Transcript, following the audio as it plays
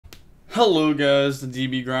Hello guys, the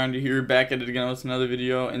DB Grinder here, back at it again with another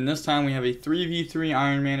video, and this time we have a 3v3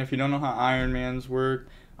 Iron Man. If you don't know how Iron Mans work,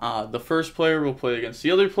 the first player will play against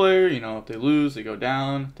the other player. You know, if they lose, they go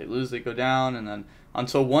down, if they lose, they go down, and then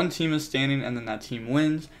until one team is standing and then that team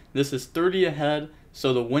wins. This is 30 ahead,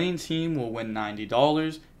 so the winning team will win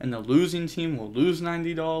 $90, and the losing team will lose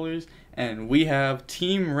 $90, and we have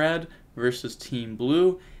Team Red versus Team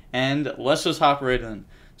Blue, and let's just hop right in.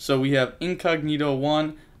 So we have Incognito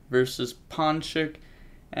 1 versus Ponchik,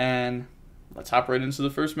 and let's hop right into the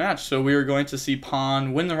first match. So we are going to see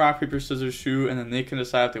Pon win the rock, paper, scissors, shoot, and then they can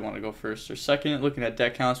decide if they want to go first or second. Looking at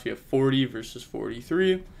deck counts, we have 40 versus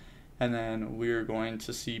 43, and then we're going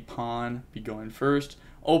to see Pon be going first.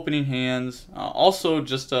 Opening hands. Also,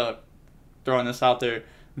 just throwing this out there,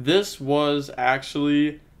 this was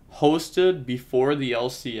actually hosted before the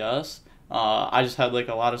LCS. I just had like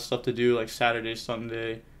a lot of stuff to do, like Saturday,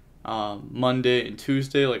 Sunday, Monday and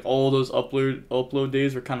Tuesday, like all those upload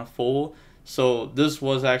days were kind of full, so this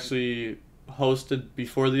was actually hosted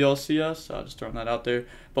before the LCS, so just throwing that out there.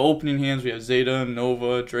 But opening hands, we have Zeta,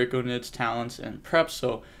 Nova, Draco Knits, Talents, and Prep.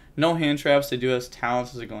 So no hand traps. They do have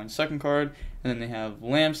Talents as a going second card, and then they have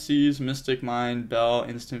Lamp Seas, Mystic Mine, Bell,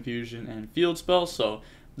 Instant Fusion, and Field Spell. So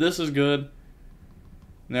this is good.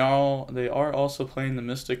 They are also playing the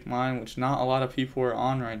Mystic Mine, which not a lot of people are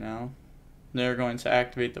on right now. They're going to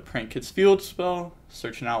activate the Prank Kids Field Spell,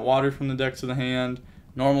 searching out water from the deck to the hand,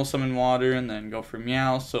 normal summon water, and then go for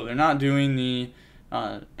Meow. So they're not doing the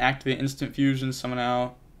activate Instant Fusion, summon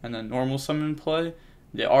out, and then normal summon play.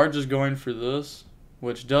 They are just going for this,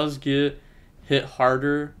 which does get hit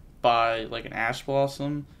harder by like an Ash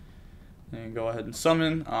Blossom. And go ahead and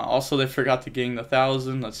summon. Also, they forgot to gang the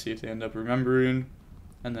 1,000. Let's see if they end up remembering.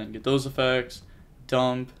 And then get those effects.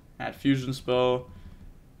 Dump, add Fusion Spell.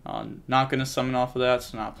 Not going to summon off of that,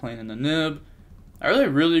 so not playing in the nib. Are they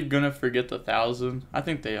really going to forget the 1,000? I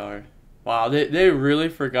think they are. Wow, they really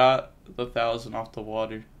forgot the 1,000 off the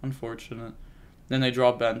water. Unfortunate. Then they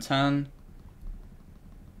draw Ben 10.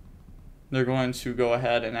 They're going to go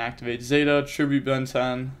ahead and activate Zeta, tribute Ben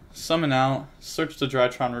 10, summon out, search the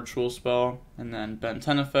Drytron Ritual Spell, and then Ben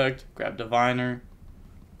 10 effect, grab Diviner.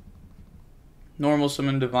 Normal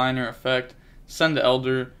summon Diviner effect, send to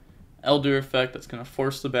Elder effect, that's going to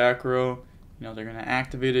force the back row. You know, they're going to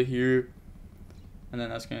activate it here, and then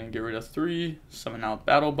that's going to get rid of 3, summon out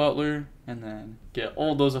Battle Butler, and then get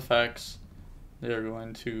all those effects. They're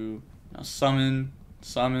going to summon.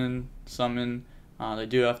 They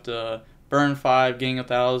do have to burn 5, gang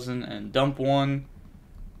 1,000, and dump 1.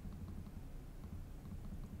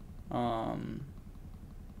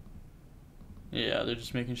 Yeah, they're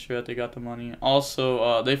just making sure that they got the money.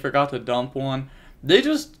 Also, they forgot to dump 1. They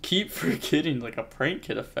just keep forgetting like a Prank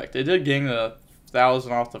Kid effect. They did gang the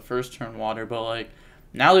 1,000 off the first turn water, but like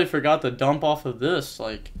now they forgot to dump off of this.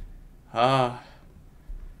 Like, And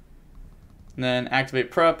then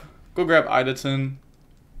activate Prep. Go grab Idaton.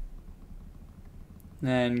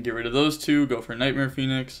 Then get rid of those 2. Go for Nightmare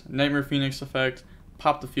Phoenix. Nightmare Phoenix effect.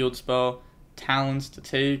 Pop the Field Spell. Talents to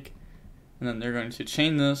take. And then they're going to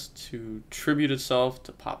chain this to tribute itself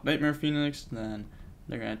to pop Nightmare Phoenix. Then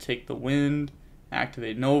they're going to take the Wind.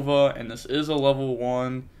 Activate Nova, and this is a level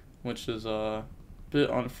 1, which is a bit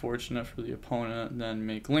unfortunate for the opponent. Then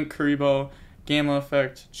make Link Kuriboh, Gamma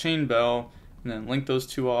effect, Chain Bell, and then link those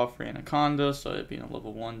 2 off for Anaconda, so it being a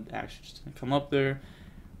level 1 actually just didn't come up there.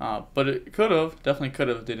 But it could have, definitely could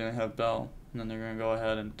have if they didn't have Bell. And then they're going to go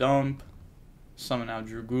ahead and dump, summon out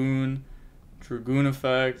Dragoon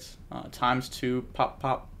effect, ×2,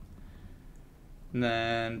 pop. And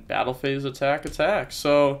then Battle Phase attack.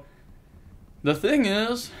 So the thing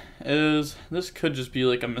is this could just be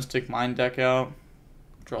like a Mystic Mine deck out.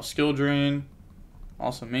 Draw Skill Drain.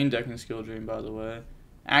 Also main decking Skill Drain, by the way.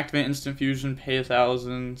 Activate Instant Fusion, pay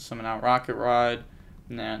 1,000, summon out Rocket Ride,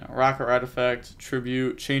 and then a Rocket Ride effect,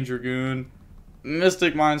 tribute, change Dragoon,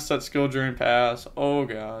 Mystic Mine, set Skill Drain, pass. Oh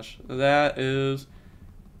gosh, that is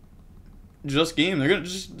just game. They're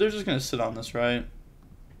just gonna sit on this, right?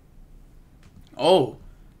 Oh,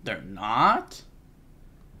 they're not?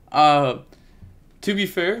 To be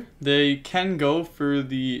fair, they can go for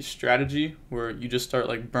the strategy where you just start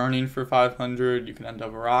like burning for 500. You can end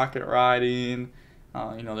up rocket riding.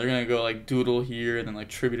 You know, they're gonna go like doodle here and then like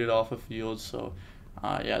tribute it off a field. So,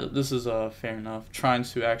 yeah, this is fair enough. Trying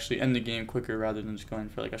to actually end the game quicker rather than just going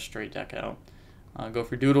for like a straight deck out. Go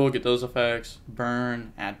for doodle, get those effects,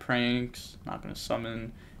 burn, add pranks. Not gonna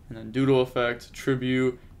summon, and then doodle effect,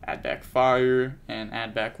 tribute, add back fire, and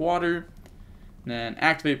add back water. Then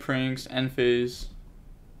activate pranks, end phase.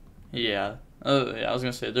 Yeah, I was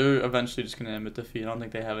going to say, they're eventually just going to end with defeat. I don't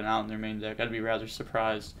think they have it out in their main deck. I'd be rather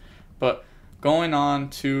surprised. But going on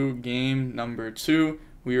to game number 2,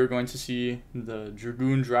 we are going to see the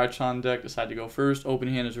Dragoon Drytron deck decide to go first.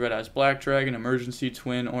 Opening hand is Red Eyes Black Dragon, Emergency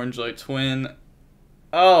Twin, Orange Light Twin.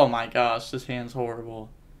 Oh my gosh, this hand's horrible.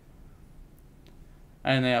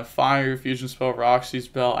 And they have Fire, Fusion Spell, Roxy's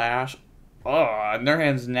Bell, Ash. Oh, and their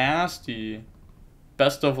hand's nasty.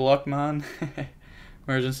 Best of luck, man.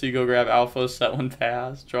 Emergency, go grab Alpha, set 1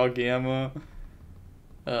 pass, draw Gamma.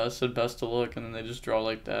 Said best of luck, and then they just draw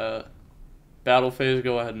like that. Battle phase,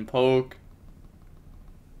 go ahead and poke.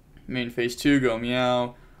 Main phase 2, go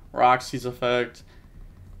meow. Roxy's effect.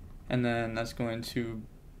 And then that's going to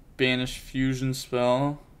banish Fusion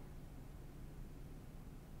Spell.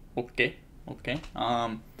 Okay.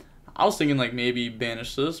 I was thinking like maybe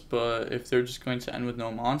banish this, but if they're just going to end with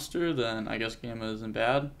no monster, then I guess Gamma isn't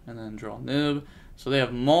bad. And then draw Nib. So they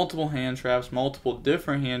have multiple hand traps, multiple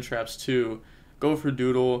different hand traps too. Go for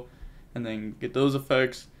Doodle, and then get those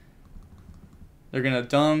effects. They're gonna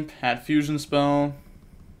dump, add Fusion Spell,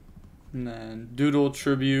 and then Doodle,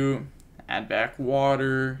 Tribute, add back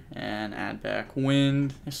Water, and add back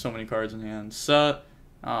Wind. There's so many cards in hand. Set.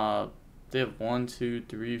 They have 1, 2,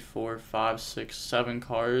 3, 4, 5, 6, 7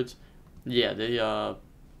 cards. Yeah, they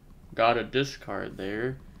got a discard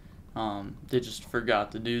there. They just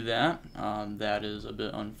forgot to do that. That is a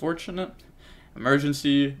bit unfortunate.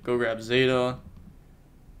 Emergency, go grab Zeta,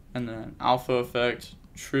 and then Alpha effect,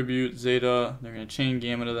 Tribute, Zeta. They're gonna chain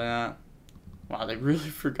Gamma to that. Wow, they really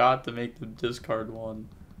forgot to make the discard one.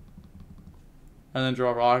 And then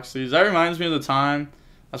draw Roxy's. That reminds me of the time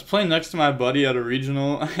I was playing next to my buddy at a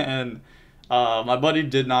regional, and my buddy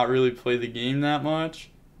did not really play the game that much,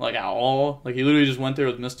 like at all. Like he literally just went there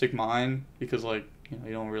with Mystic Mind because like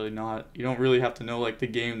you don't really have to know like the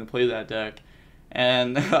game to play that deck.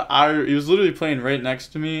 And he was literally playing right next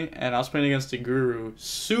to me, and I was playing against a Guru.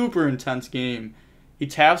 Super intense game. He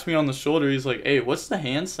taps me on the shoulder. He's like, "Hey, what's the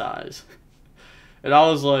hand size?" And I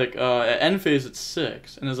was like, "At end phase it's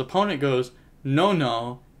 6." And his opponent goes,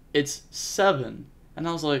 "No, it's 7." And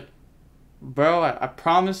I was like, "Bro, I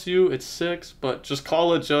promise you it's 6, but just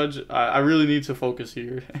call a judge. I really need to focus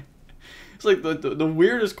here." It's like the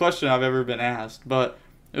weirdest question I've ever been asked, but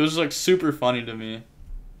it was like super funny to me.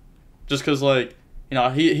 Just because like, you know,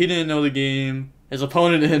 he didn't know the game, his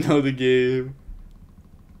opponent didn't know the game.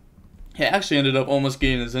 He actually ended up almost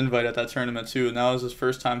getting his invite at that tournament too, and that was his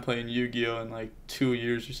first time playing Yu-Gi-Oh! In like 2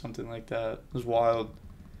 years or something like that. It was wild.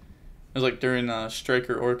 It was like during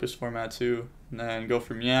Striker Orcus format too. And then go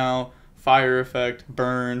for Meow, Fire effect,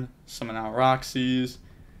 Burn, summon out Roxy's.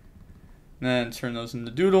 And then turn those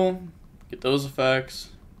into Doodle, get those effects.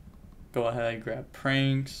 Go ahead, grab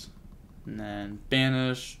Pranks, and then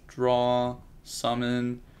banish, draw,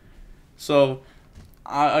 summon. So,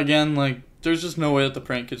 again, like, there's just no way that the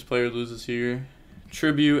Prank Kids player loses here.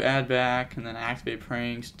 Tribute, add back, and then activate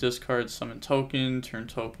Pranks, discard, summon token, turn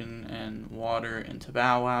token and Water into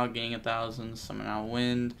Bow Wow, gain 1,000, summon out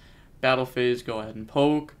Wind. Battle phase, go ahead and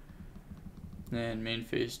poke. Then main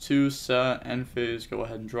phase 2, set. End phase, go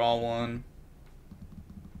ahead and draw 1.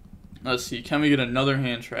 Let's see, can we get another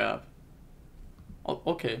hand trap? Oh,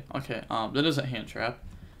 okay. That isn't hand trap.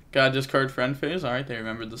 Gotta discard for end phase. Alright, they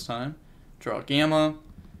remembered this time. Draw Gamma.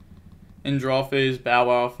 In draw phase, Bow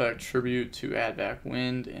Wow effect, Tribute to add back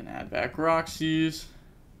Wind and add back Roxy's.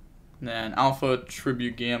 Then Alpha,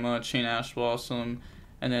 Tribute Gamma, Chain Ash Blossom.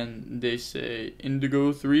 And then they say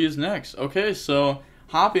Indigo 3 is next. Okay, so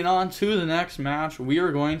hopping on to the next match, we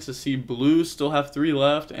are going to see Blue still have 3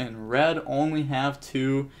 left and Red only have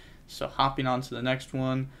 2. So hopping on to the next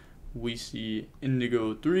one, we see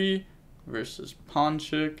Indigo 3 versus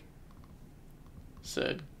Ponchik.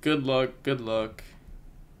 Said, good luck.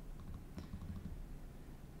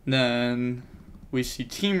 Then we see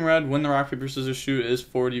Team Red win the rock, paper, scissors, shoot is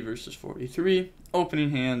 40 versus 43.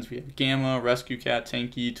 Opening hands, we have Gamma, Rescue Cat,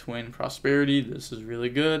 Tanky, Twin, Prosperity. This is really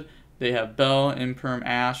good. They have Bell, Imperm,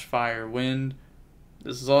 Ash, Fire, Wind.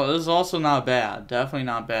 This is also not bad. Definitely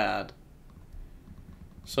not bad.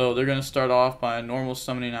 So they're going to start off by normal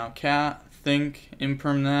summoning out Cat, Think,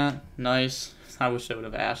 Imperm that. Nice. I wish they would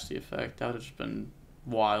have Ash the effect. That would have just been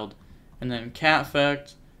wild. And then Cat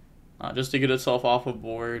effect, just to get itself off of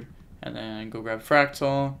board. And then go grab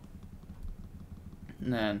Fractal.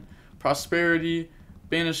 And then Prosperity,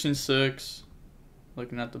 banishing 6.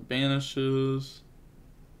 Looking at the banishes.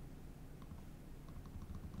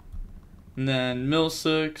 And then Mill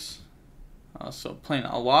 6. So playing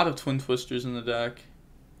a lot of Twin Twisters in the deck.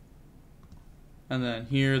 And then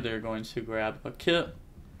here they're going to grab a kit.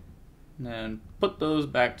 And then put those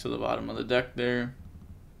back to the bottom of the deck there.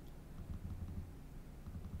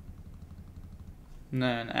 And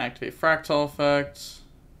then activate Fractal effects.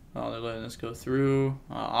 They're letting this go through.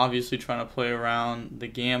 Obviously trying to play around the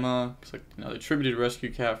Gamma, because like, you know, they attributed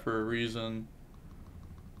Rescue Cat for a reason.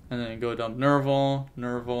 And then go dump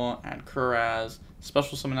Nerval, add Kuraz.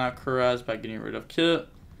 Special summon out Kuraz by getting rid of Kit.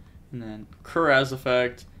 And then Kuraz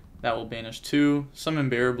effect, that will banish 2. Summon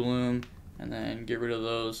Bear Bloom, and then get rid of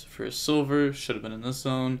those for a silver. Should have been in this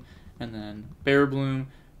zone. And then Bear Bloom,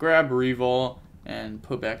 grab Revolt, and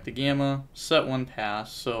put back the Gamma. Set 1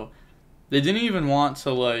 pass. So they didn't even want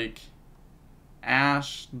to like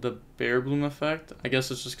Ash the Bear Bloom effect. I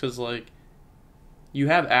guess it's just because like you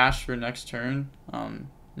have Ash for next turn.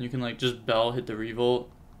 You can like just Bell hit the Revolt.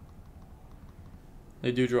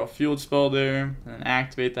 They do draw a field spell there, and then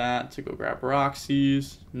activate that to go grab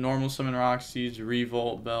Roxy's, normal summon Roxy's,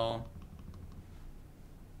 Revolt, Bell.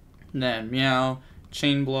 And then Meow,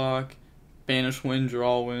 Chain Block, banish Wind,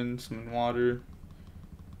 draw Wind, summon Water.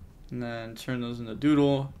 And then turn those into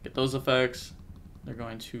Doodle, get those effects. They're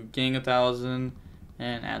going to Gang 1,000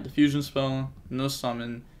 and add the fusion spell, no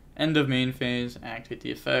summon, end of main phase, activate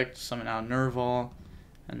the effect, summon out Nerval.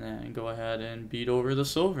 And then go ahead and beat over the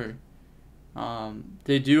silver.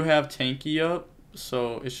 They do have Tanky up,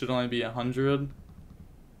 so it should only be 100.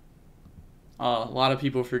 A lot of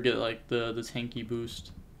people forget like the Tanky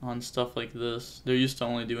boost on stuff like this. They're used to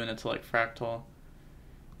only doing it to like Fractal.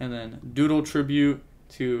 And then Doodle Tribute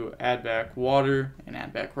to add back Water and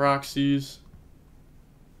add back Roxy's.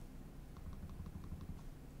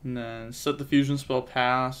 And then set the fusion spell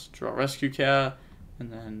pass, draw Rescue Cat,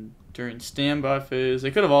 and then during standby phase,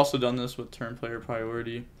 they could have also done this with turn player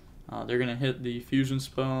priority. They're going to hit the fusion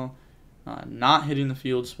spell, not hitting the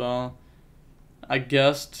field spell. I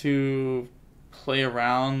guess to play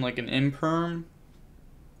around like an imperm.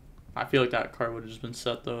 I feel like that card would have just been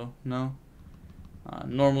set though. No.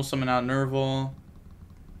 Normal summon out Nerval.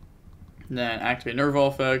 Then activate Nerval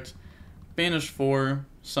effect. Banish 4,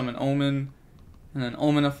 summon Omen. And then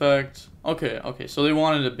Omen effect. Okay, so they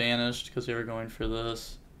wanted it banished because they were going for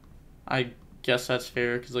this. I guess that's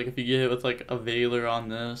fair, because like if you get hit with like a Veiler on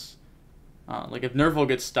this, like if Nerval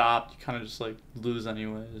gets stopped, you kind of just like lose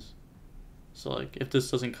anyways. So like if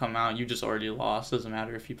this doesn't come out, you just already lost. Doesn't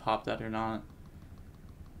matter if you pop that or not.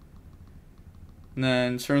 And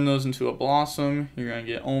then turn those into a Blossom. You're gonna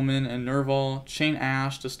get Omen and Nerval. Chain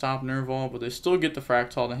Ash to stop Nerval, but they still get the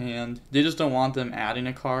Fractal to hand. They just don't want them adding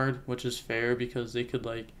a card, which is fair because they could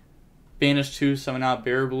like banish 2, summon out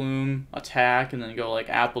Bear Bloom, attack, and then go like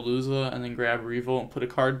Appaloosa, and then grab Revolt and put a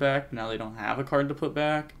card back. Now they don't have a card to put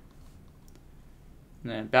back.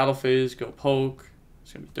 And then battle phase, go Poke.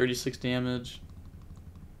 It's going to be 36 damage.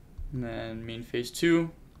 And then main phase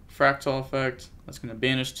 2, Fractal effect. That's going to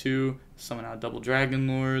banish 2, summon out double Dragon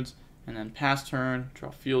Lords, and then pass turn,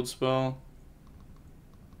 draw field spell.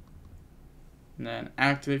 And then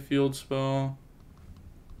activate field spell.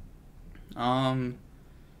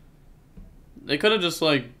 They could have just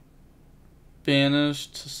like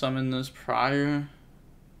banished to summon this prior.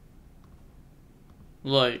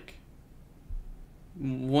 Like,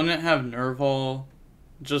 wouldn't it have Nerval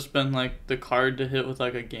just been like the card to hit with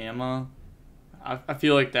like a Gamma? I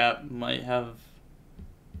feel like that might have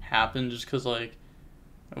happened just because like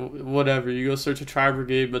whatever, you go search a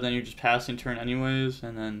Tri-Brigade, but then you're just passing turn anyways,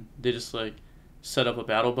 and then they just like set up a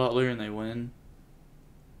Battle Butler and they win.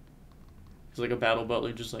 Because like a Battle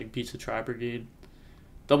Butler just like beats a Tri-Brigade.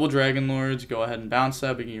 Double Dragon Lords, go ahead and bounce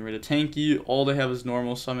that, but getting rid of Tanky. All they have is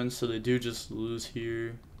normal summons, so they do just lose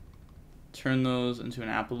here. Turn those into an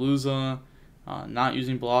Appaloosa. Not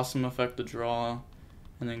using Blossom effect to draw.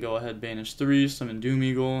 And then go ahead, banish 3, summon Doom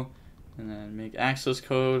Eagle. And then make access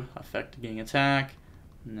code, effect gang attack.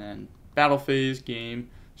 And then battle phase, game.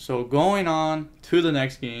 So going on to the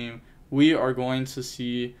next game, we are going to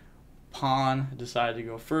see Pawn decide to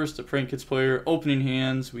go first. The Prank Kids player, opening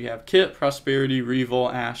hands. We have Kit, Prosperity,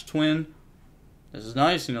 Revolt, Ash, Twin. This is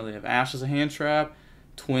nice. You know, they have Ash as a hand trap,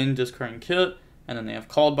 Twin discarding Kit, and then they have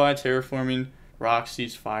Called By, Terraforming,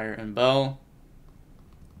 Roxy's, Fire, and Bell.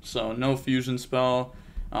 So no fusion spell,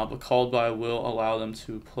 but Called By will allow them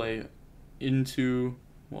to play into,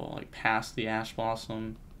 well, like past the Ash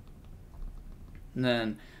Blossom. And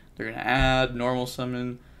then they're going to add normal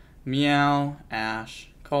summon, Meow, Ash,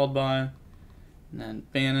 Called By, and then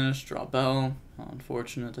banish, draw Bell.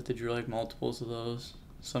 Unfortunate that they drew like multiples of those.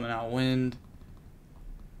 Summon out Wind.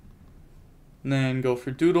 And then go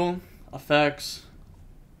for Doodle, effects.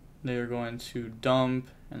 They are going to dump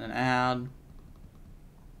and then add.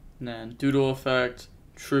 And then Doodle effect,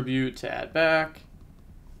 tribute to add back.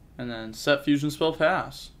 And then set fusion spell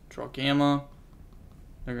pass. Draw Gamma.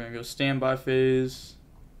 They're going to go standby phase.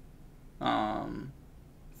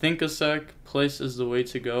 Think a sec, place is the way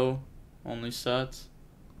to go. Only set.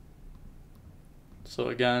 So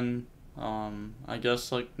again, I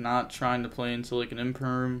guess like not trying to play into like an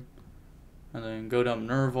imperm, and then go down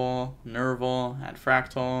Nerval, add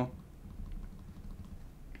Fractal,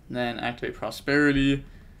 and then activate Prosperity,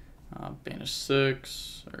 banish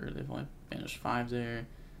 6, or they've only banished 5 there,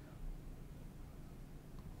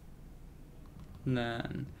 and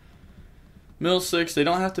then mill 6. They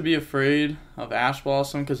don't have to be afraid of Ash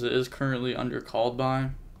Blossom because it is currently under called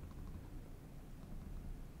by.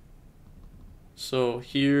 So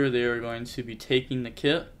here they are going to be taking the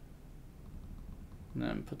kit, and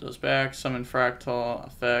then put those back, summon Fractal,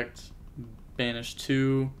 effect, banish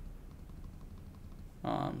 2,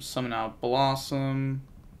 summon out Blossom,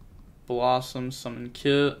 summon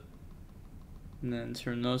kit, and then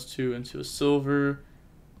turn those 2 into a silver.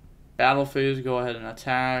 Battle phase, go ahead and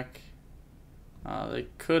attack. They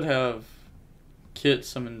could have kit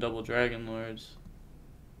summon double Dragon Lords.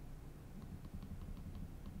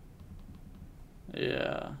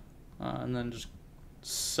 Yeah, and then just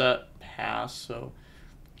set pass. So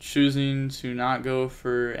choosing to not go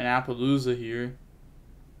for an Appaloosa here.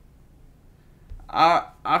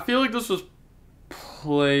 I feel like this was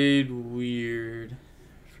played weird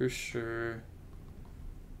for sure.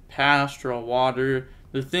 Pass, draw water.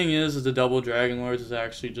 The thing is the double Dragon Lords is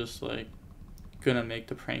actually just like gonna make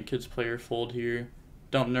the Prank Kids player fold here.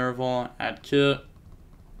 Dump Nerval, add kit.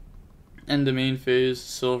 End the main phase,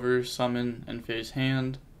 silver, summon, end phase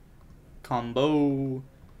hand. Combo.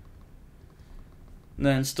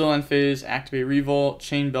 Then still end phase, activate Revolt,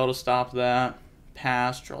 chain bell to stop that.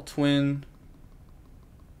 Pass, draw twin.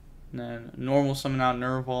 And then normal summon out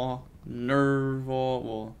Nerval.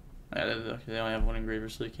 Well, they only have 1 engraver,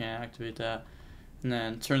 so they can't activate that. And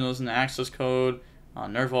then turn those into access code.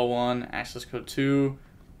 Nerval 1, access code 2.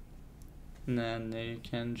 And then they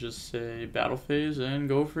can just say battle phase and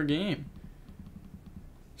go for game.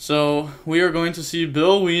 So we are going to see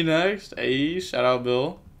Bill Wee next. Hey, shout out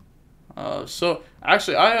Bill. So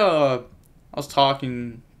actually I was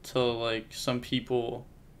talking to like some people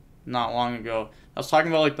not long ago. I was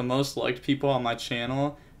talking about like the most liked people on my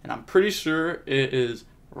channel, and I'm pretty sure it is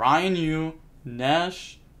Ryan Yu,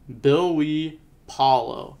 Nesh, Bill Wee,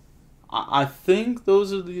 Paulo. I think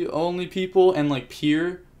those are the only people, and like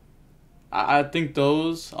Pier. I think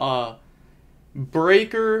those.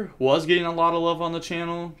 Breaker was getting a lot of love on the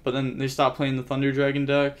channel, but then they stopped playing the Thunder Dragon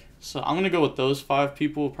deck. So I'm gonna go with those 5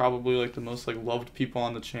 people, probably like the most like loved people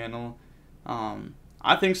on the channel.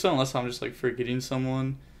 I think so, unless I'm just like forgetting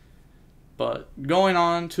someone. But going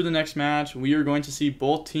on to the next match, we are going to see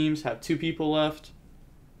both teams have 2 people left.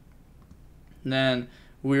 And then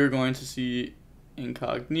we are going to see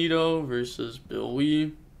Incognito versus Bill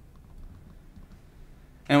Wee.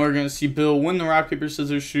 And we're going to see Bill win the rock, paper,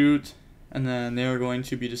 scissors, shoot. And then they are going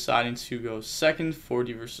to be deciding to go second,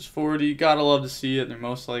 40 versus 40. Gotta love to see it. They're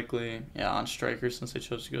most likely, on striker since they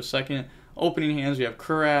chose to go second. Opening hands, we have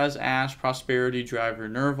Kuraz, Ash, Prosperity, Driver,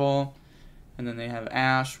 Nerval. And then they have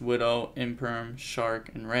Ash, Widow, Imperm,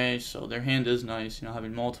 Shark, and Ray. So their hand is nice,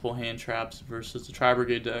 having multiple hand traps versus the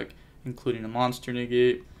Tri-Brigade deck, including a monster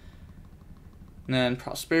negate. And then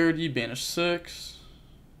Prosperity, banish 6.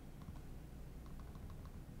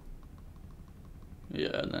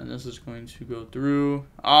 Yeah, and then this is going to go through.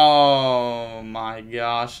 Oh my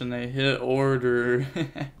gosh, and they hit order.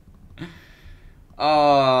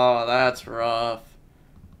 Oh, that's rough.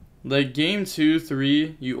 Like game 2,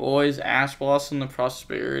 3, you always Ash Blossom the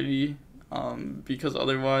Prosperity, because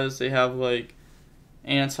otherwise they have like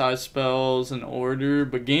anti-spells and order.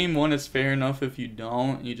 But game 1, it's fair enough if you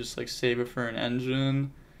don't. You just like save it for an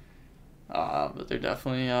engine. But they're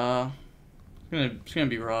definitely it's gonna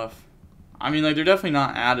be rough. I mean, like, they're definitely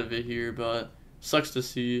not out of it here, but sucks to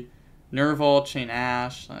see. Nerval, chain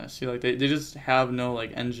Ash. I see, like, they just have no,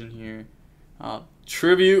 like, engine here.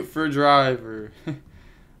 Tribute for Driver.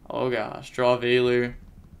 Oh, gosh. Draw Veiler.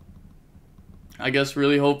 I guess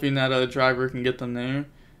really hoping that a Driver can get them there.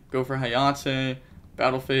 Go for Hayate.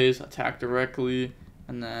 Battle phase, attack directly.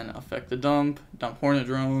 And then affect the dump. Dump Hornet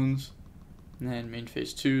Drones. And then main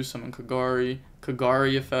phase 2, summon Kagari.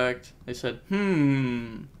 Kagari effect. They said,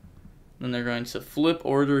 Then they're going to flip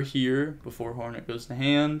order here before Hornet goes to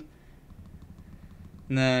hand.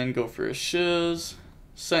 And then go for a Shiz,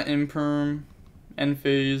 set Imperm, end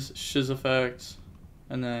phase, Shiz effect,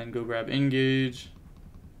 and then go grab Engage.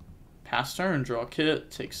 Pass turn, draw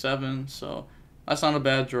kit, take 7, so that's not a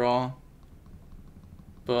bad draw.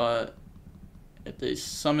 But if they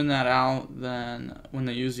summon that out, then when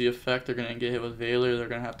they use the effect, they're going to get hit with Veiler. They're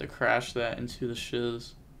going to have to crash that into the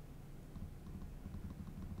Shiz.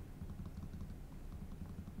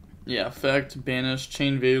 Yeah, effect, banish,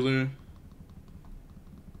 chain Veiler.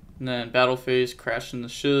 And then battle phase, crash in the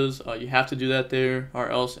shiz. You have to do that there,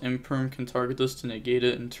 or else imperm can target this to negate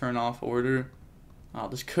it and turn off order.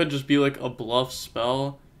 This could just be like a bluff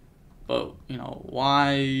spell, but you know,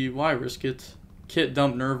 why risk it? Kit,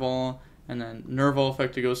 dump Nerval, and then Nerval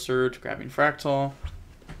effect to go surge, grabbing Fractal.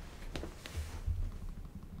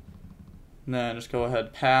 And then just go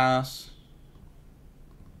ahead, pass.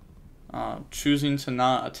 Choosing to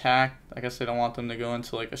not attack. I guess I don't want them to go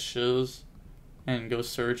into like a shiz and go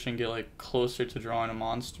search and get like closer to drawing a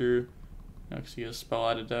monster. You know, because you get a spell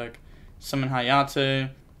out of deck. Summon Hayate,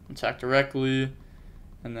 attack directly,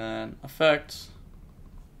 and then effect,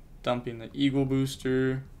 dumping the Eagle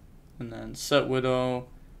Booster, and then set Widow,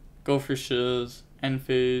 go for shiz, end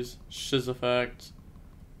phase, shiz effect,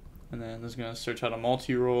 and then this is gonna search out a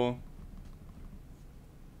multi-roll.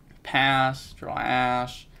 Pass, draw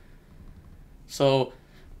Ash. So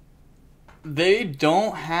they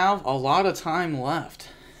don't have a lot of time left.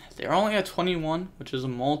 They're only at 21, which is a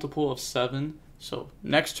multiple of 7. So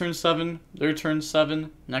next turn 7, their turn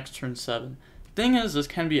 7, next turn 7. Thing is, this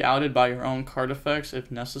can be outed by your own card effects if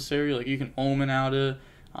necessary. Like you can Omen out it,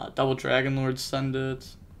 double Dragon Lord send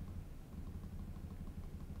it.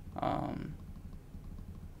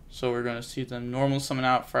 So we're gonna see them normal summon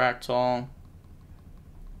out Fractal.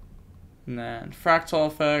 And then Fractal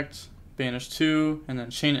effect, banish 2, and then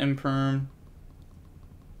chain imperm.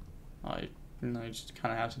 You just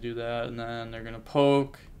kind of have to do that, and then they're gonna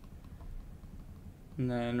poke, and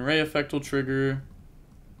then ray effect will trigger,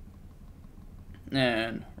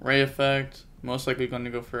 and ray effect most likely going to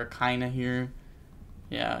go for a Kaina here.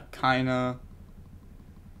 Yeah, Kaina.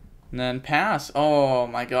 And then pass. Oh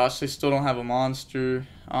my gosh, they still don't have a monster.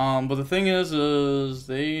 But the thing is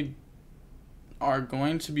they are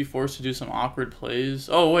going to be forced to do some awkward plays.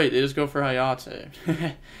 Oh wait, they just go for Hayate.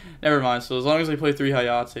 Never mind. So as long as they play 3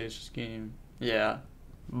 Hayate, it's just game. Yeah.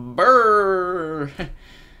 Brrr.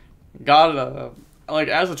 Gotta, like,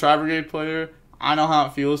 as a Tri-Brigade player, I know how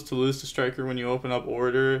it feels to lose to Striker when you open up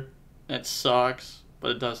order. It sucks,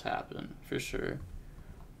 but it does happen, for sure.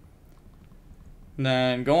 And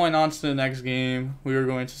then going on to the next game, we are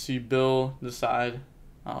going to see Bill decide.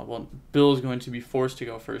 Well, Bill is going to be forced to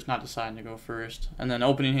go first, not deciding to go first. And then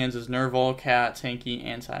opening hands is Nerval, Cat, Tanky,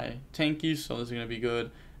 Anti-Tanky, so this is going to be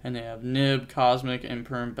good. And they have Nib, Cosmic,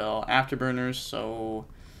 Imperm, Bell, Afterburners, so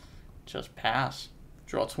just pass.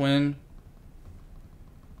 Draw Twin.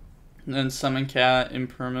 And then summon Cat,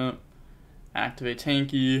 Impermanent, activate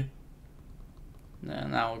Tanky. And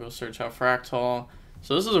then that will go search out Fractal.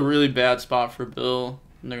 So this is a really bad spot for Bill.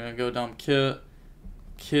 And they're going to go dump Kit,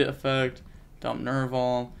 Kit effect, dump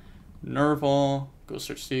Nerval, Nerval, go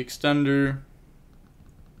search the Extender.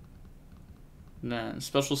 And then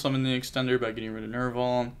special summon the Extender by getting rid of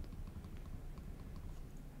Nerval.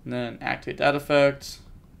 And then activate that effect,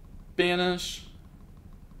 banish.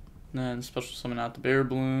 And then special summon out the Bear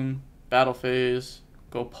Bloom, battle phase,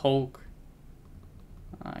 go poke.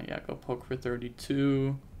 Yeah, go poke for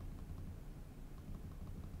 32.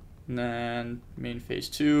 And then main phase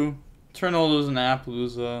 2, turn all those into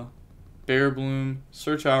Appaloosa, Bear Bloom,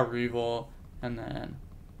 search out Revolt, and then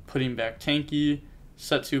putting back Tanky,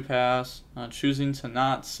 set 2 pass, choosing to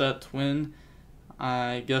not set Twin.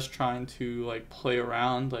 I guess trying to like play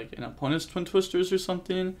around like an opponent's Twin Twisters or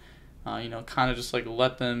something. You know, kind of just like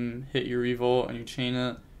let them hit your Revolt and you chain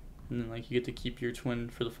it, and then like you get to keep your Twin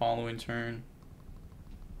for the following turn.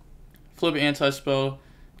 Flip anti-spell,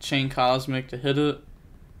 chain Cosmic to hit it,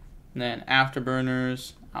 and then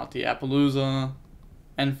Afterburners, out the Appaloosa,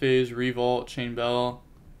 end phase, Revolt, chain Bell,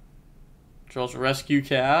 draws a Rescue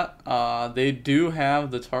Cat. They do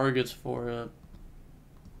have the targets for it,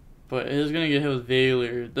 but it is going to get hit with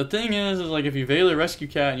Valor. The thing is like if you Valor Rescue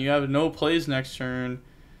Cat and you have no plays next turn,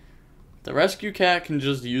 the Rescue Cat can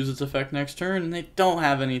just use its effect next turn, and they don't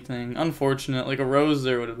have anything. Unfortunate. Like a Rose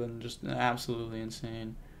there would have been just absolutely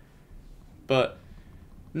insane. But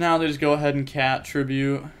now they just go ahead and Cat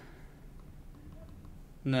Tribute.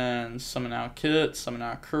 And then summon out Kit, summon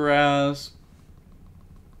out Kuraz.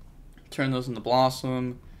 Turn those into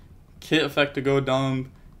Blossom. Kit effect to go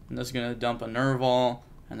dump. And that's going to dump a Nerval.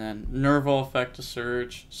 And then Nerval effect to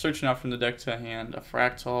search. Searching out from the deck to hand a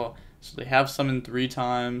Fractal. So they have summoned 3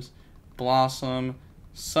 times. Blossom,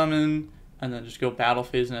 summon, and then just go battle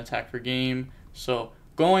phase and attack for game. So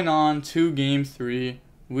going on to game 3,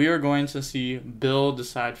 we are going to see Bill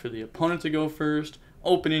decide for the opponent to go first.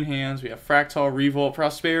 Opening hands, we have Fractal, Revolt,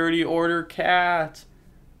 Prosperity, Order, Cat.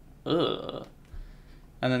 Ugh.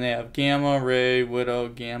 And then they have Gamma, Ray, Widow,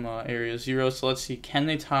 Gamma, Area 0. So let's see, can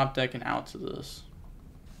they top deck and out to this?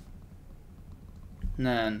 And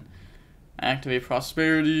then activate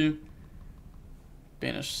Prosperity.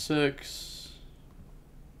 banish 6.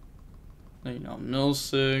 Then, you know, mill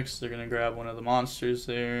 6. They're going to grab one of the monsters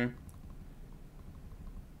there.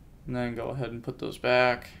 And then go ahead and put those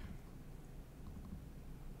back.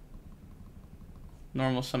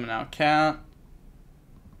 Normal summon out cat.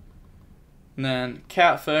 And then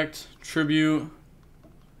cat effect, tribute.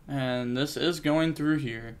 And this is going through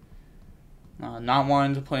here. Not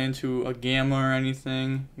wanting to play into a gamma or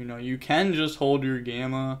anything. You know, you can just hold your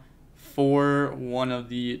gamma for one of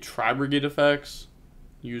the Tri-Brigade effects.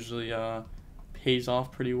 Usually pays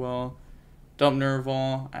off pretty well. Dump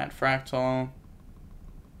Nerval, add Fractal.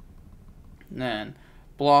 And then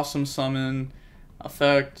Blossom Summon,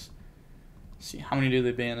 effect. Let's see, how many do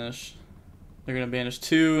they banish? They're going to banish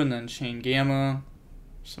 2 and then chain Gamma.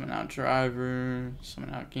 Summon out Driver,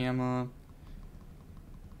 summon out Gamma.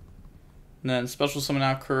 And then special summon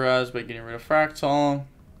out Kuraz by getting rid of Fractal.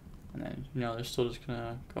 And then, you know, they're still just going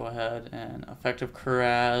to go ahead and effective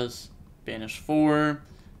Kuraz, banish 4.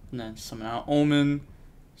 And then summon out Omen.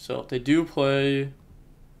 So if they do play...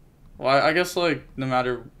 Well, I guess, like, no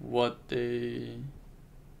matter what they...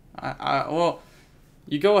 Well,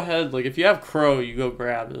 you go ahead, like, if you have Crow, you go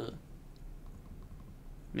grab it.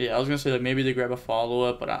 Yeah, I was going to say, like, maybe they grab a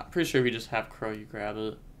follow-up, but I'm pretty sure if you just have Crow, you grab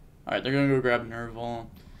it. Alright, they're going to go grab Nerval.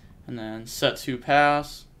 And then set 2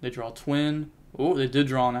 pass. They draw Twin. Oh, they did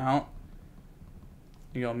draw an out.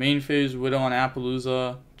 You go main phase, Widow on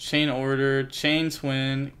Appaloosa. Chain Order, Chain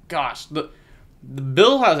Twin. Gosh, the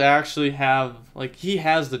Bill has actually like, he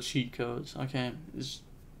has the cheat codes, okay? It's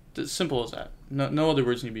as simple as that. No other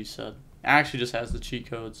words need to be said. Actually just has the cheat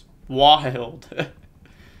codes. Wild.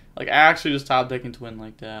 Like, actually just top decking Twin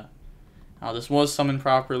like that. This was summoned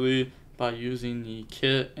properly by using the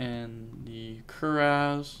kit and the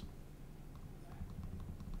Kuraz.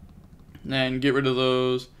 Then get rid of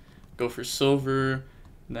those. Go for silver.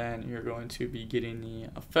 Then you're going to be getting the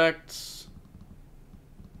effects.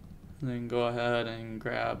 Then go ahead and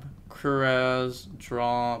grab Kuraz,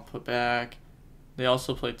 draw, put back. They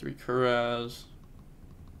also play 3 Kuraz.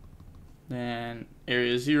 Then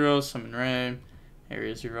area 0, summon Ray.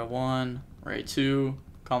 Area 0-1, Ray 2,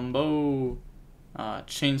 combo.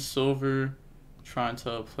 Chain silver, trying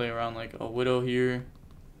to play around like a Widow here.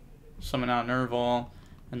 Summon out Nerval.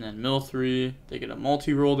 And then mill 3, they get a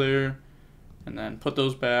multi-roll there. And then put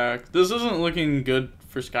those back. This isn't looking good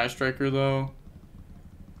for Sky Striker though.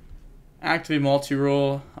 Activate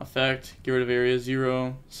multi-roll, effect, get rid of area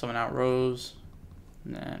 0, summon out Rose.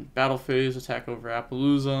 And then battle phase, attack over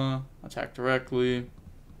Appaloosa, attack directly.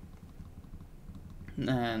 And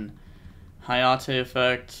then Hayate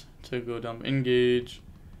effect to go dump engage.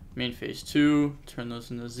 Main phase 2, turn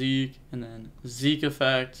those into Zeke. And then Zeke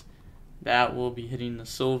effect, that will be hitting the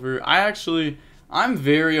silver. I'm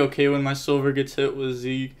very okay when my silver gets hit with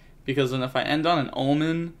Zeke, because then if I end on an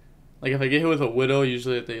Omen, like if I get hit with a Widow,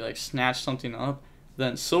 usually if they like snatch something up,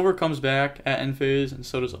 then silver comes back at end phase, and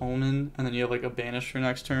so does Omen, and then you have like a banish for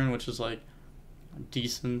next turn, which is like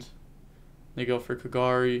decent. They go for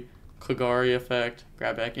Kagari effect,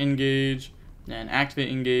 grab back engage, then activate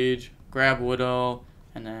engage, grab Widow,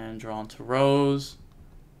 and then draw into Rose.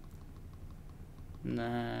 And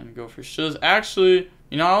then go for Shiz. Actually,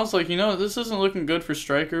 you know, I was like, you know, this isn't looking good for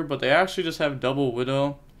Striker, but they actually just have double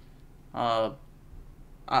Widow. I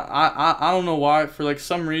don't know why. For like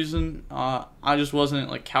some reason, I just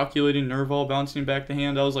wasn't like calculating Nerval bouncing back to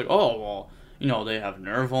hand. I was like, oh well, you know, they have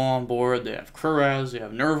Nerval on board, they have Kuraz, they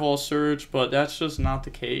have Nerval search, but that's just not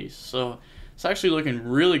the case. So it's actually looking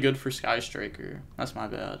really good for Sky Striker. That's my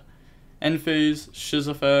bad. End phase, Shiz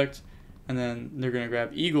effect, and then they're gonna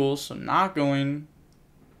grab Eagle, so not going.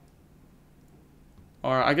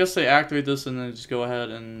 Or I guess they activate this and then just go ahead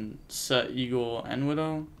and set Eagle and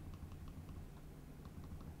Widow.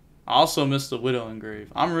 I also missed the Widow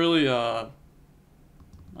engrave. I'm really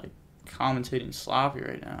like commentating sloppy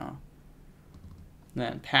right now.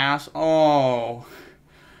 Then pass. Oh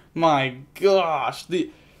my gosh.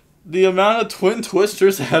 The amount of Twin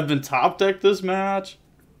Twisters that have been top decked this match.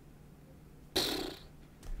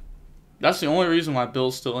 That's the only reason why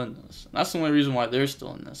Bill's still in this. That's the only reason why they're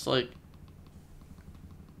still in this. Like,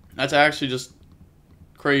 that's actually just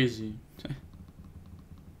crazy.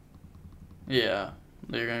 Yeah,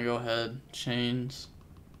 they're gonna go ahead, chains.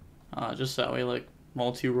 Just that way, like,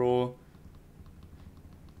 multi-roll.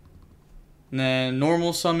 And then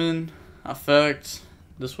normal summon, effect.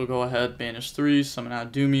 This will go ahead, banish 3, summon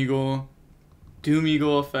out Doom Eagle. Doom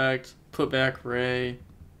Eagle effect, put back Ray.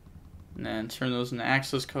 And then turn those into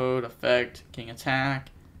access code, effect, king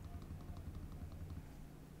attack.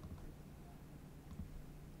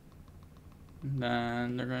 And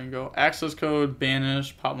then they're going to go access code,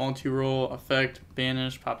 banish, pop multi-roll, effect,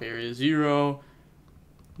 banish, pop area 0.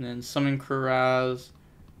 And then summon Kuraz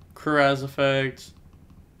effect,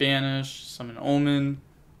 banish, summon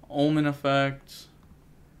Omen effect.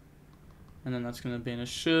 And then that's going to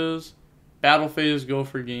banish Shiz. Battle phase, go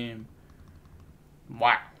for game.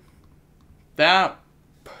 Wow. That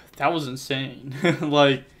was insane.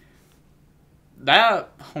 Like, that,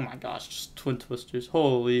 oh my gosh, just twin twisters,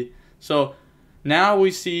 holy. So, now we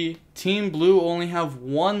see Team Blue only have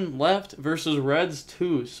 1 left versus Red's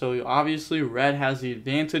 2. So, obviously, Red has the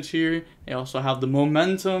advantage here. They also have the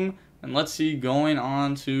momentum. And let's see, going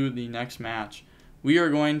on to the next match. We are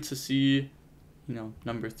going to see, you know,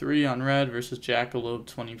 number 3 on Red versus Jackalope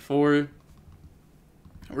 24.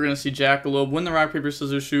 We're going to see Jackalope win the rock, paper,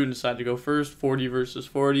 scissors, shoot and decide to go first. 40 versus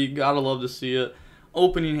 40. Gotta love to see it.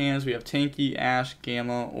 Opening hands, we have Tanky, Ash,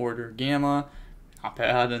 Gamma, Order, Gamma. Not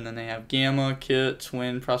bad. And then they have Gamma, Kit,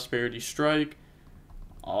 Twin, Prosperity, Strike.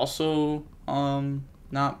 Also,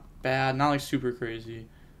 not bad. Not like super crazy.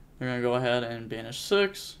 They're going to go ahead and banish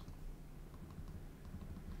 6.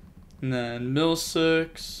 And then mill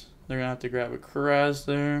 6. They're going to have to grab a Kuraz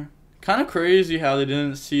there. Kind of crazy how they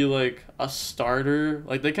didn't see, like, a starter.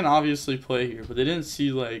 Like, they can obviously play here, but they didn't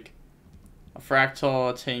see, like, a Fractal,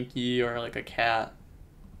 a Tanky, or, like, a Cat.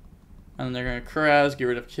 And then they're going to Kuraz, get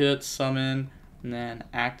rid of Kit, summon, and then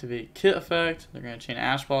activate Kit effect. They're going to chain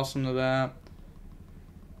Ash Blossom to that.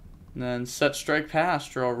 And then set Strike Pass,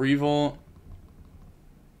 draw Revolt.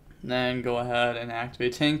 And then go ahead and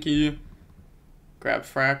activate Tanky. Grab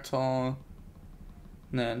Fractal.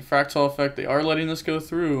 And then Fractal effect, they are letting this go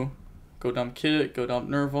through. Go dump Kit, go dump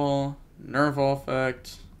Nerval. Nerval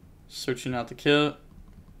effect, searching out the Kit.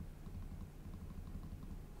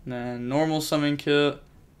 And then normal summon Kit,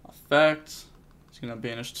 effect. It's going to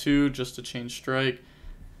banish 2 just to change Strike.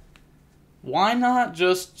 Why not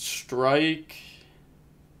just strike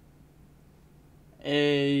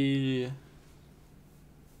a,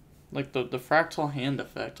 like the Fractal hand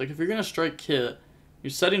effect? Like if you're going to strike Kit,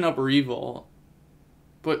 you're setting up Revolt.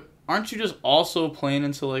 But aren't you just also playing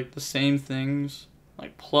into like the same things,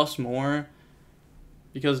 like plus more?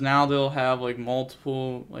 Because now they'll have like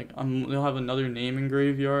multiple, like they'll have another name in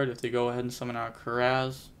graveyard if they go ahead and summon out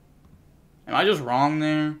Kuraz. Am I just wrong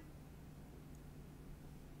there?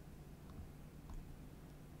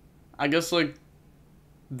 I guess like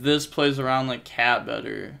this plays around like Cat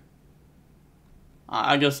better.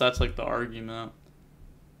 I guess that's like the argument.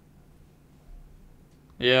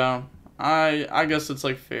 Yeah. I guess it's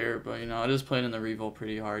like fair, but you know, it is playing in the Revolt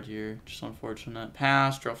pretty hard here. Just unfortunate.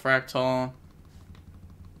 Pass, draw Fractal.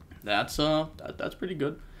 That's pretty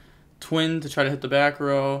good. Twin to try to hit the back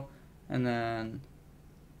row, and then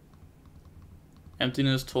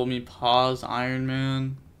Emptiness told me pause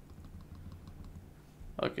IronMan.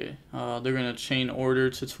 Okay, they're gonna chain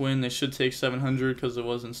Order to Twin. They should take 700 because it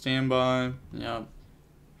was in standby. Yep.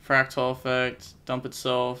 Fractal effect, dump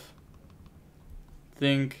itself.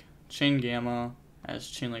 Think. Chain Gamma as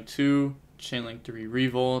Chainlink 2, Chainlink 3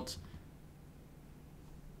 Revolt.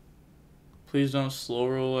 Please don't slow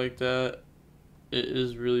roll like that. It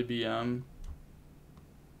is really BM.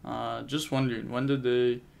 Just wondering, when did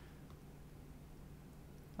they...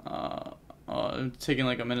 taking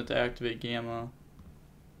like a minute to activate Gamma.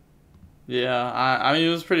 Yeah, I mean,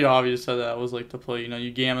 it was pretty obvious how that was like the play. You know,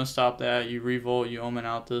 you Gamma stop that, you Revolt, you Omen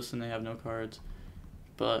out this, and they have no cards.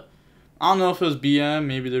 But I don't know if it was BM.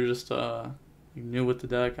 Maybe they're just new with the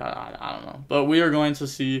deck. I don't know. But we are going to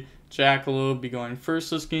see Jackalope be going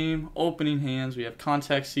first this game. Opening hands. We have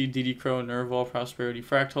Contact Seed, dotKuro, Nerval, Prosperity,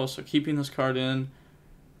 Fractal. So keeping this card in.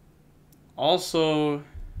 Also,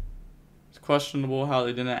 it's questionable how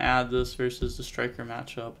they didn't add this versus the Striker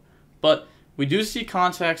matchup. But we do see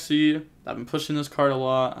Contact Seed. I've been pushing this card a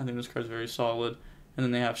lot. I think this card is very solid. And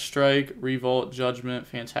then they have Strike, Revolt, Judgment,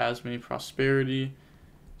 Phantasme, Prosperity.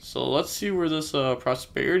 So let's see where this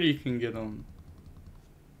Prosperity can get them.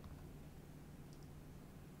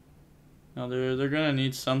 Now they're gonna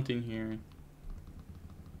need something here.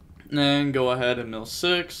 And then go ahead and mill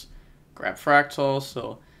 6, grab Fractal.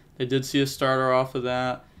 So they did see a starter off of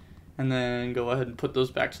that, and then go ahead and put those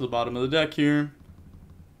back to the bottom of the deck here.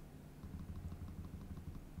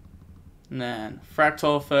 And then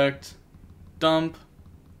Fractal effect, dump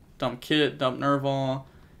Kit, dump Nerval.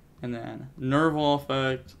 And then Nerval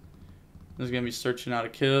effect is going to be searching out a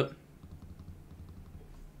Kit.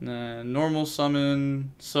 And then normal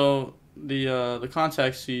summon. So the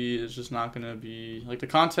Contact Seed is just not going to be... Like the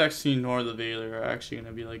Contact Seed nor the Veiler are actually going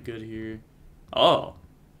to be like good here. Oh.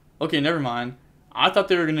 Okay, never mind. I thought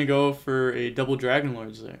they were going to go for a double Dragon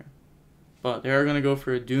Lords there. but they are going to go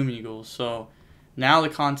for a Doom Eagle. So now the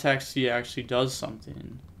Contact C actually does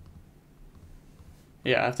something.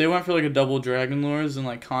 Yeah, if they went for like a double Dragon Lords, then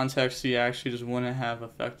like Contact C actually just wouldn't have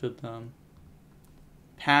affected them.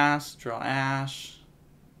 Pass, draw Ash.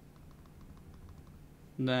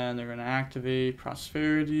 Then they're going to activate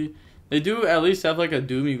Prosperity. They do at least have like a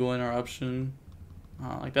Doom Eagle interruption.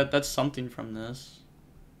 Like that's something from this.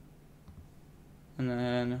 And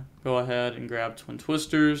then go ahead and grab Twin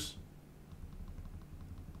Twisters.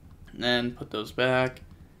 And then put those back.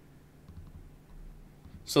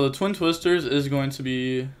 So the Twin Twisters is going to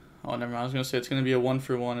be... Oh, never mind. I was going to say it's going to be a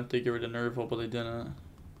 1-for-1 if they get rid of Nerval, but they didn't.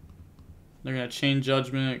 They're going to Chain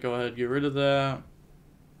Judgment. Go ahead, get rid of that.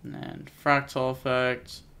 And then Fractal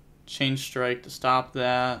Effect. Chain Strike to stop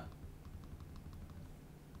that.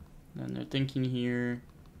 Then they're thinking here.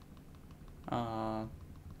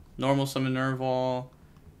 Normal Summon Nerval.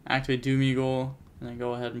 Activate Doom Eagle. And then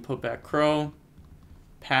go ahead and put back Crow.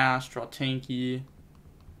 Pass, draw Tanky.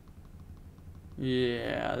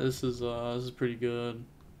 Yeah, this is pretty good.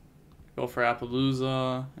 Go for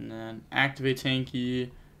Appaloosa, and then activate Tanky,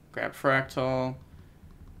 grab Fractal,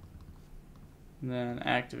 and then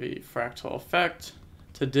activate Fractal Effect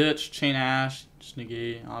to ditch, Chain Ash, just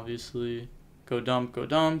negate, obviously. Go dump,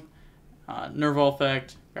 Nerval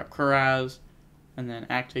Effect, grab Kuraz, and then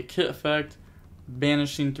activate Kit Effect,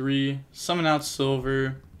 banishing 3, summon out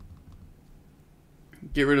Silver,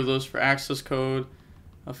 get rid of those for access code,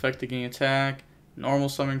 effect again attack, normal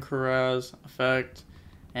summon Kuraz, effect.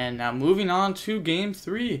 And now moving on to game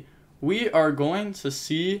 3, we are going to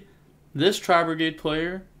see this Tri-Brigade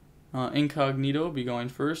player, Incognito, be going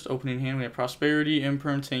first. Opening hand, we have Prosperity,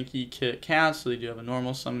 Imperm, Tanky, Kit, Cat, so they do have a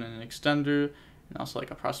normal summon and an extender, and also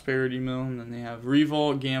like a Prosperity Mill. And then they have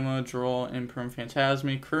Revolt, Gamma, Draw, Imperm,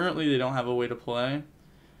 Phantasme. Currently, they don't have a way to play. And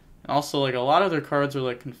also, like, a lot of their cards are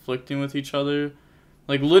like conflicting with each other.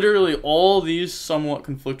 Like, literally, all these somewhat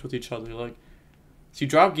conflict with each other. Like, if you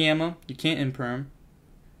drop Gamma, you can't Imperm.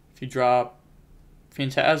 If you drop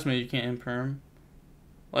Phantasma, you can't Imperm.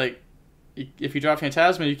 Like, if you drop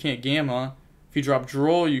Phantasma, you can't Gamma. If you drop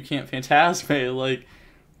Droll, you can't Phantasma. Like,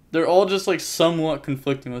 they're all just, like, somewhat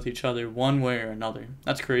conflicting with each other one way or another.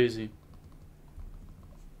 That's crazy.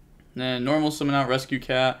 Then, normal summon out Rescue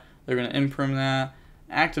Cat. They're going to Imperm that.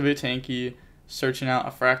 Activate Tanky. Searching out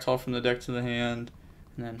a Fractal from the deck to the hand.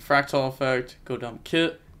 And then Fractal Effect, go dump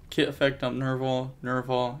Kit. Kit Effect, dump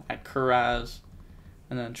Nerval, add Kuraz.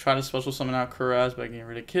 And then try to special summon out Kuraz by getting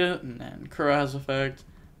rid of Kit. And then Kuraz Effect,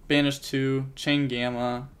 banish 2, chain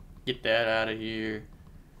Gamma, get that out of here.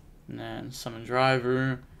 And then summon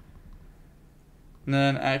Driver. And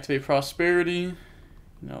then activate Prosperity.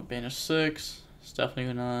 You know, banish 6. It's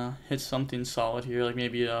definitely gonna hit something solid here, like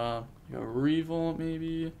maybe a Revolt,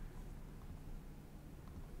 maybe.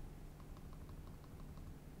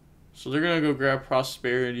 So they're going to go grab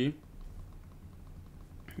Prosperity,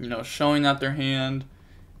 you know, showing that their hand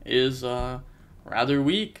is rather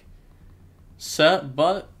weak. Set,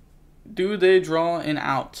 but do they draw an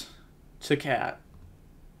out to Cat?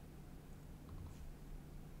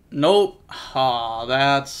 Nope. Ah,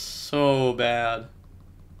 that's so bad.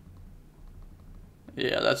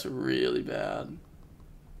 Yeah, that's really bad.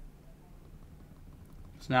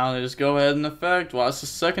 So now they just go ahead and effect. Wow, it's the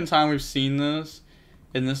second time we've seen this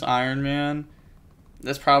in this Iron Man.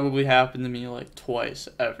 That's probably happened to me like twice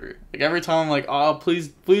ever. Like every time I'm like, oh, please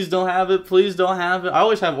don't have it, please don't have it. I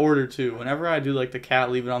always have order too. Whenever I do like the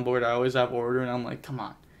Cat leave it on board, I always have order, and I'm like, come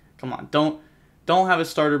on, don't have a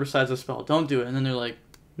starter besides a spell, don't do it. And then they're like,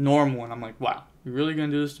 normal, and I'm like, wow, you're really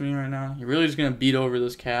gonna do this to me right now? You're really just gonna beat over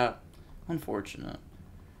this Cat? Unfortunate.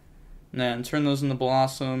 And then turn those into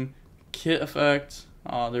Blossom, Kit Effect.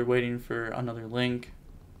 They're waiting for another link.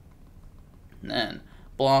 And then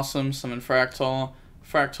Blossom, summon Fractal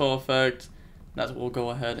Effect. That will go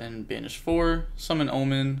ahead and banish 4, summon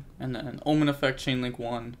Omen, and then Omen Effect, Chainlink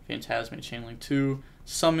 1, Phantasme, Chainlink 2,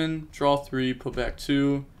 summon, draw 3, put back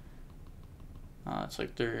 2. It's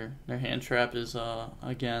like their hand trap is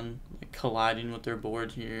again like colliding with their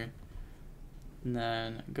board here. And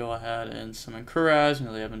then go ahead and summon Kuraz. You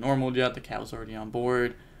know, they have a normal jet, the Cat was already on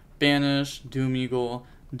board. Banish, Doom Eagle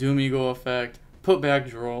Effect, put back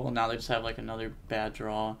draw. Now they just have like another bad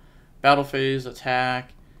draw. Battle phase,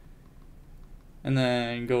 attack. And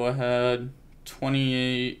then go ahead,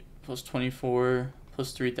 28 plus 24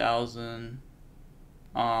 plus 3,000.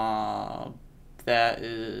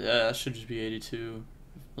 That should just be 82,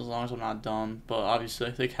 as long as I'm not dumb. But obviously,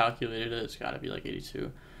 if they calculated it, it's got to be like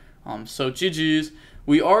 82. So GG's.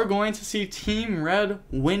 We are going to see Team Red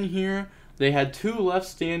win here. They had 2 left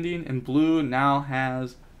standing, and Blue now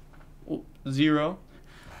has 0.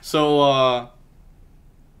 So,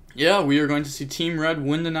 yeah, we are going to see Team Red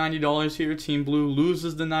win the $90 here. Team Blue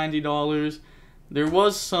loses the $90. There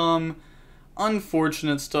was some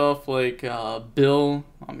unfortunate stuff like Bill,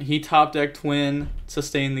 he top decked Twin to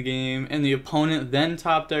stay in the game, and the opponent then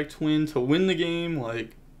top decked Twin to win the game.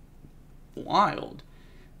 Like, wild.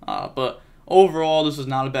 But overall, this was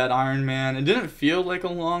not a bad Iron Man. It didn't feel like a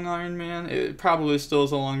long Iron Man. It probably still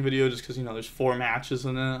is a long video just because, you know, there's 4 matches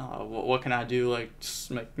in it. What can I do? Like,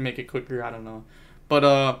 just make it quicker? I don't know.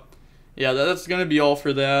 But, yeah, that's going to be all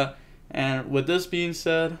for that. And with this being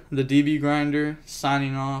said, the DB Grinder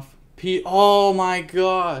signing off. Oh my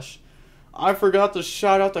gosh. I forgot to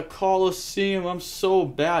shout out the Coliseum. I'm so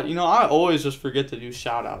bad. You know, I always just forget to do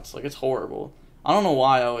shout outs. Like, it's horrible. I don't know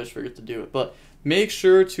why I always forget to do it. But make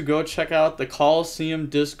sure to go check out the Coliseum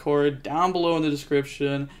Discord down below in the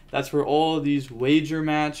description. That's where all of these wager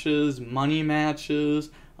matches, money matches,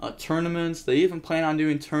 tournaments. They even plan on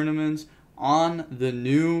doing tournaments on the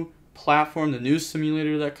new platform, the new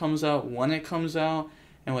simulator that comes out when it comes out.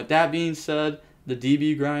 And with that being said, the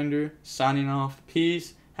DB Grinder signing off.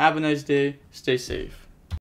 Peace. Have a nice day. Stay safe.